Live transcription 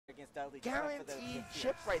against Dudley. Guaranteed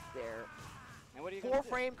chip right there. And what are you going to do?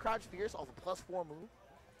 4-frame crouch fierce off a +4 move.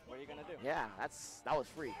 What are you going to do? Yeah, that was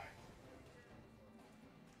free.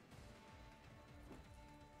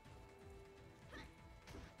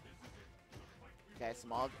 Okay,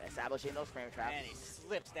 Smug establishing those frame traps. And he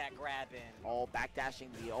slips that grab in. Oh, backdashing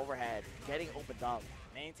the overhead, getting opened up.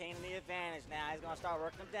 Maintaining the advantage now. He's going to start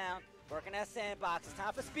working him down. Working that sandbox. It's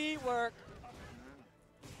time for speed work.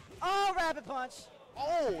 Oh, rapid punch.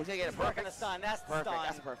 Oh, he's going to get it perfect. Working the stun. That's the perfect. stun.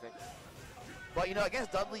 That's perfect. But, you know,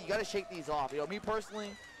 against Dudley, you got to shake these off. You know, me personally,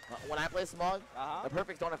 when I play Smug, the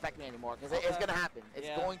perfects don't affect me anymore because it's going to happen.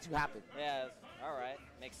 It's going to happen. Yeah, all right.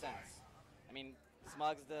 Makes sense. I mean,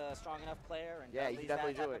 Smug's the strong enough player, and yeah, you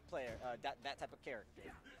definitely that do type of player, that type of character.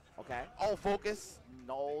 Okay. Oh, focus.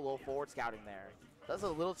 No, little forward scouting there. That's a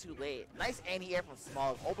little too late. Nice anti-air from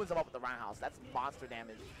Smug. Opens him up with the roundhouse. That's monster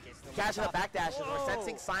damage. Catching the backdash, and we're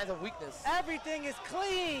sensing signs of weakness. Everything is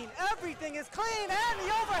clean. Everything is clean. And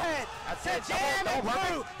the overhead. That's to it. jam it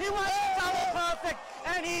through. He wants double perfect,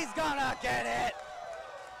 and he's gonna get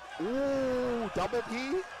it. Ooh, double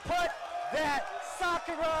P. Put that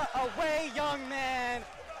Sakura away, young man.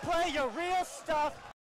 Play your real stuff.